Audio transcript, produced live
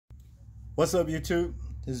What's up, YouTube?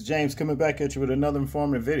 This is James coming back at you with another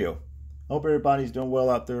informative video. Hope everybody's doing well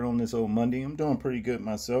out there on this old Monday. I'm doing pretty good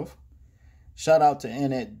myself. Shout out to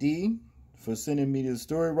Annette D for sending me this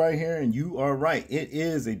story right here. And you are right. It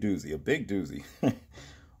is a doozy, a big doozy.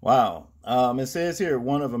 Wow. It says here,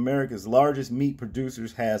 one of America's largest meat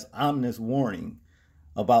producers has ominous warning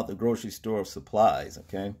about the grocery store supplies,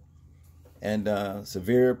 okay? And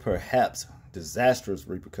severe, perhaps disastrous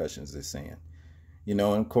repercussions, they're saying. You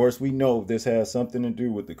know, and of course, we know this has something to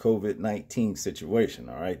do with the COVID-19 situation,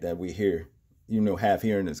 all right, that we have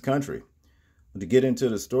here in this country. But to get into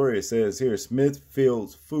the story, it says here,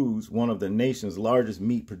 Smithfield Foods, one of the nation's largest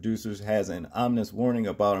meat producers, has an ominous warning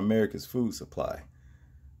about America's food supply.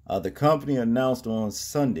 The company announced on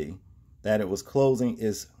Sunday that it was closing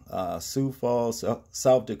its Sioux Falls,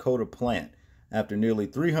 South Dakota plant after nearly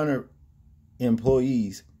 300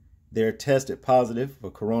 employees there tested positive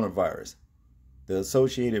for coronavirus. The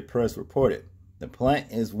Associated Press reported the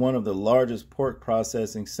plant is one of the largest pork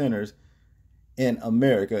processing centers in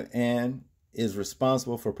America and is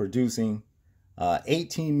responsible for producing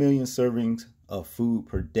 18 million servings of food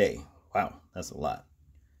per day. Wow, that's a lot.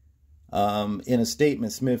 In a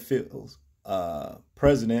statement, Smithfield's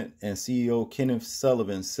president and CEO Kenneth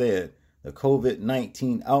Sullivan said the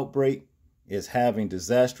COVID-19 outbreak is having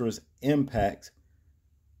disastrous impacts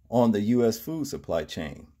on the U.S. food supply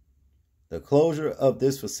chain. The closure of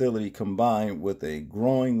this facility, combined with a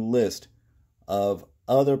growing list of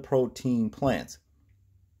other protein plants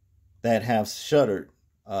that have shuttered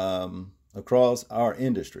across our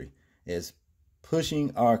industry, is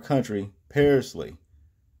pushing our country perilously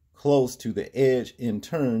close to the edge in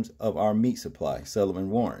terms of our meat supply, Sullivan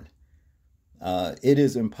warned. It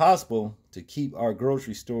is impossible to keep our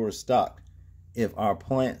grocery stores stocked if our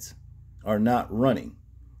plants are not running.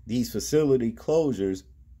 These facility closures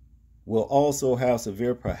will also have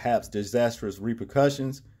severe, perhaps disastrous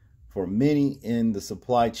repercussions for many in the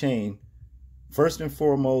supply chain. First and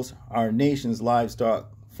foremost, our nation's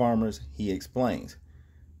livestock farmers, he explains.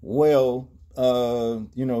 Well,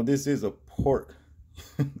 this is a pork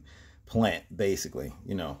plant, basically,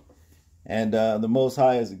 And the Most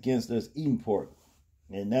High is against us eating pork.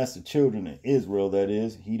 And that's the children of Israel, that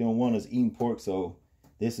is. He don't want us eating pork, so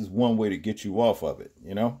this is one way to get you off of it,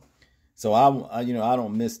 So I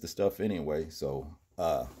don't miss the stuff anyway. So,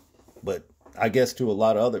 but I guess to a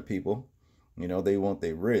lot of other people, they want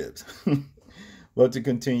their ribs. But to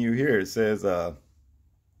continue here, it says other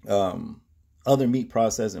meat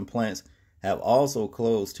processing plants have also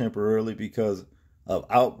closed temporarily because of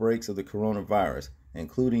outbreaks of the coronavirus,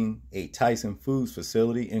 including a Tyson Foods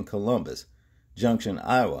facility in Columbus Junction,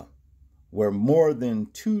 Iowa, where more than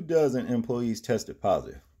 24 employees tested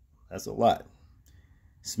positive. That's a lot.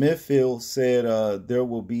 Smithfield said there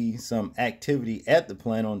will be some activity at the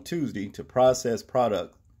plant on Tuesday to process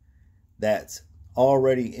product that's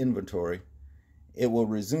already inventory. It will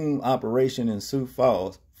resume operation in Sioux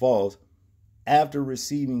Falls after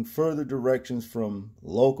receiving further directions from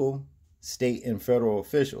local, state, and federal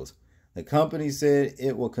officials. The company said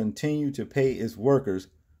it will continue to pay its workers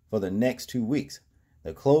for the next 2 weeks.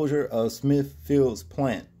 The closure of Smithfield's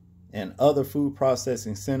plant and other food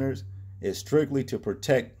processing centers is strictly to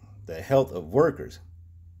protect the health of workers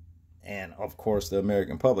and, of course, the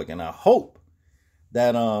American public. And I hope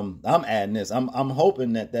that I'm adding this. I'm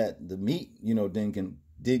hoping that the meat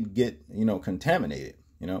didn't get contaminated.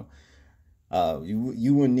 You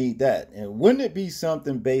wouldn't need that. And wouldn't it be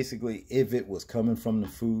something basically if it was coming from the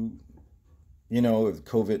food? If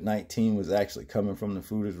COVID-19 was actually coming from the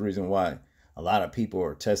food, is the reason why a lot of people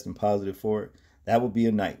are testing positive for it. That would be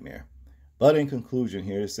a nightmare. But in conclusion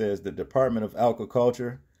here, it says the Department of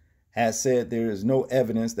Agriculture has said there is no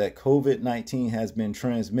evidence that COVID-19 has been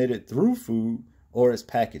transmitted through food or its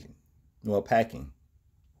packing. The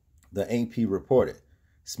AP reported.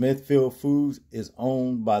 Smithfield Foods is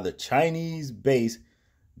owned by the Chinese-based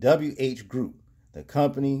WH Group, the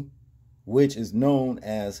company which is known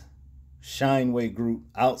as Shineway Group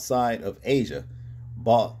outside of Asia,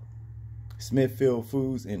 bought Smithfield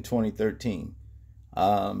Foods in 2013.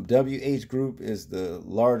 WH Group is the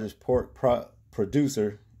largest pork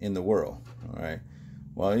producer in the world. All right.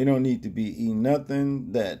 Well, you don't need to be eating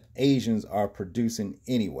nothing that Asians are producing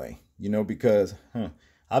anyway, because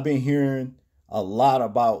I've been hearing a lot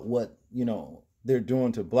about what, they're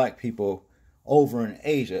doing to black people over in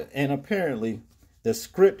Asia. And apparently the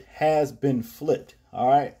script has been flipped. All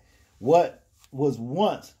right. What was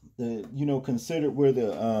once considered where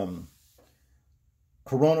the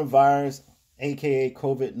coronavirus, aka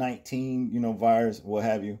COVID-19, virus, what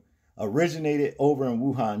have you, originated over in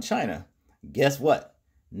Wuhan, China. Guess what?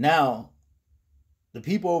 Now the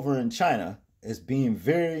people over in China is being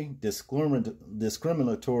very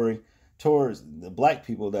discriminatory towards the black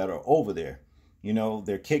people that are over there. You know,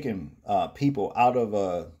 they're kicking people out of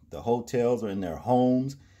the hotels or in their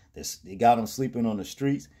homes. They got them sleeping on the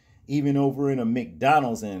streets. Even over in a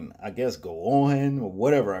McDonald's in, I guess, Gohan or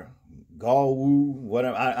whatever, Galwu,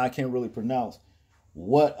 whatever. I can't really pronounce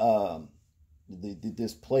what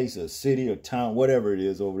this place, a city or town, whatever it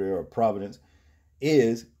is over there, or Providence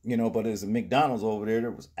is, you know, but there's a McDonald's over there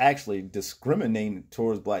that was actually discriminating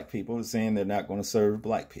towards black people, saying they're not going to serve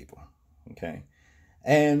black people. Okay.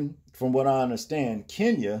 And from what I understand,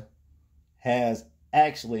 Kenya has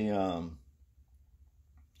actually, how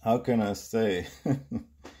can I say,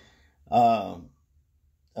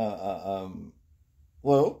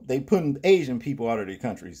 well, they put Asian people out of their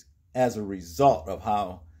countries as a result of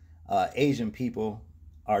how Asian people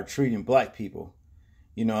are treating black people,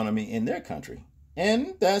 you know what I mean, in their country.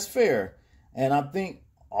 And that's fair. And I think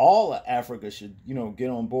all of Africa should, you know, get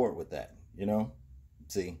on board with that, you know.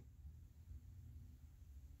 See,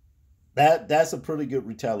 that's a pretty good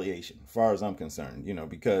retaliation as far as I'm concerned, you know,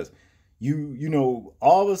 because you know,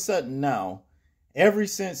 all of a sudden now, ever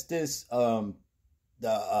since this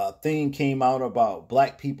thing came out about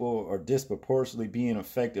black people are disproportionately being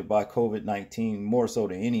affected by COVID-19 more so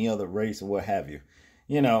than any other race or what have you.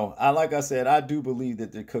 You know, like I said, I do believe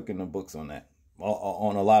that they're cooking the books on that,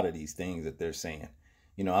 on a lot of these things that they're saying.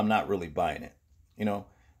 You know, I'm not really buying it, you know.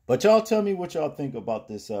 But y'all tell me what y'all think about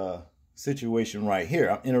this situation right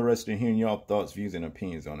here. I'm interested in hearing y'all thoughts, views, and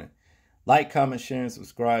opinions on it. Like, comment, share, and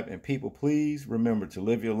subscribe. And people, please remember to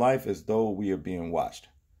live your life as though we are being watched.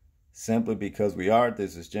 Simply because we are.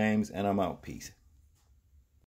 This is James, and I'm out. Peace.